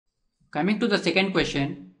Coming to the second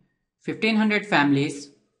question, 1500 families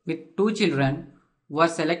with 2 children were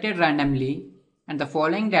selected randomly and the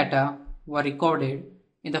following data were recorded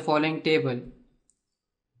in the following table.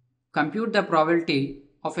 Compute the probability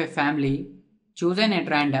of a family chosen at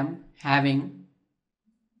random having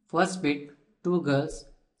first bit 2 girls,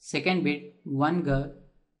 second bit 1 girl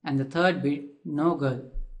and the third bit no girl.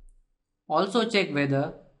 Also check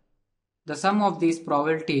whether the sum of these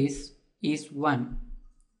probabilities is 1.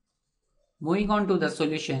 Moving on to the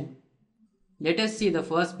solution, let us see the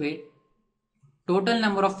first bit. Total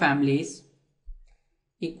number of families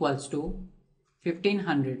equals to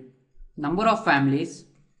 1500. Number of families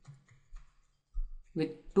with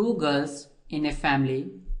 2 girls in a family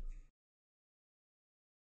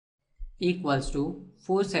equals to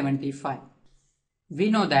 475. We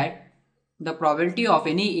know that the probability of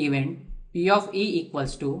any event P of E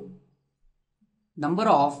equals to number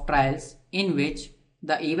of trials in which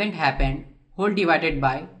the event happened whole divided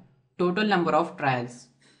by total number of trials.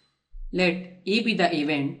 Let E be the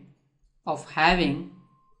event of having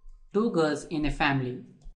 2 girls in a family.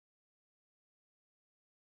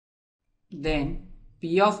 Then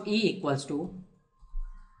P of E equals to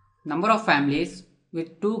number of families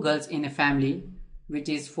with 2 girls in a family, which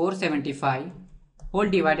is 475 whole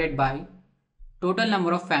divided by total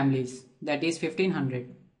number of families, that is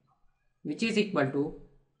 1500, which is equal to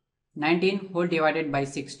 19 whole divided by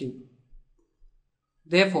 60.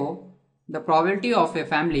 Therefore, the probability of a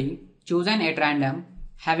family chosen at random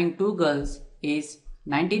having 2 girls is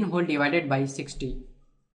 19 whole divided by 60.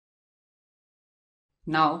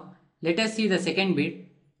 Now, let us see the second bit.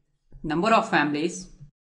 Number of families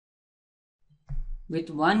with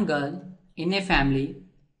 1 girl in a family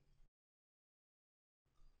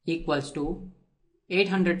equals to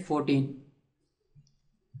 814.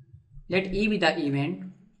 Let E be the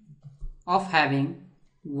event of having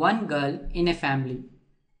 1 girl in a family.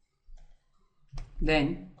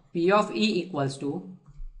 Then P of E equals to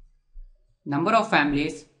number of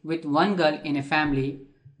families with 1 girl in a family,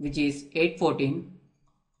 which is 814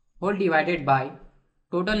 whole divided by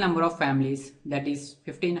total number of families, that is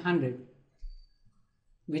 1500,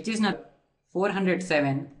 which is not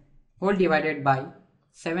 407 whole divided by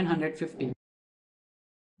 750.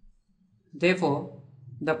 Therefore,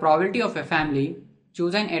 the probability of a family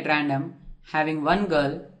chosen at random having 1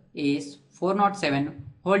 girl is 407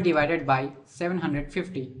 whole divided by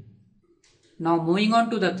 750. Now moving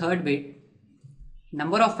on to the third bit,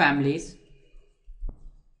 number of families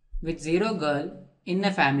with 0 girl in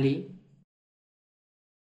a family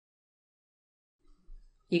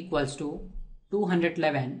equals to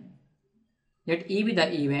 211. Let E be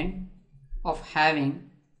the event of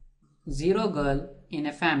having 0 girl in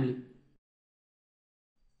a family.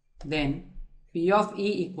 Then P of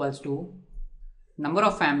E equals to number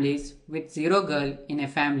of families with 0 girl in a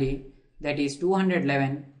family, that is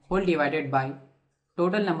 211 whole divided by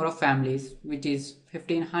total number of families, which is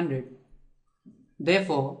 1500.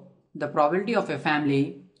 Therefore, the probability of a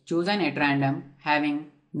family chosen at random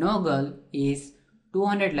having no girl is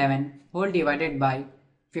 211 whole divided by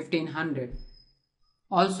 1500.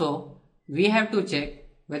 Also, we have to check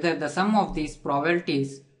whether the sum of these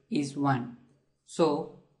probabilities is 1.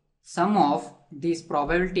 So, sum of these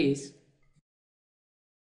probabilities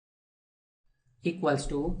equals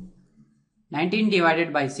to 19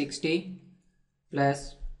 divided by 60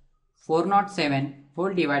 plus 407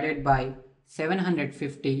 whole divided by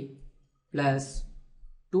 750 plus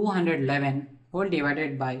 211 whole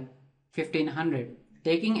divided by 1500.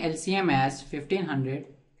 Taking LCM as 1500,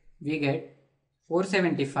 we get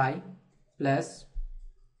 475 plus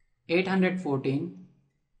 814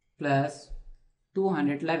 plus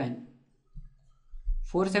 211.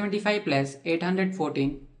 475 plus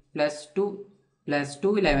 814 plus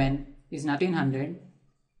 211 is 1900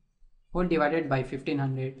 whole divided by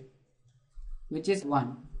 1500, which is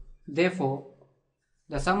 1. Therefore,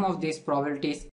 the sum of these probabilities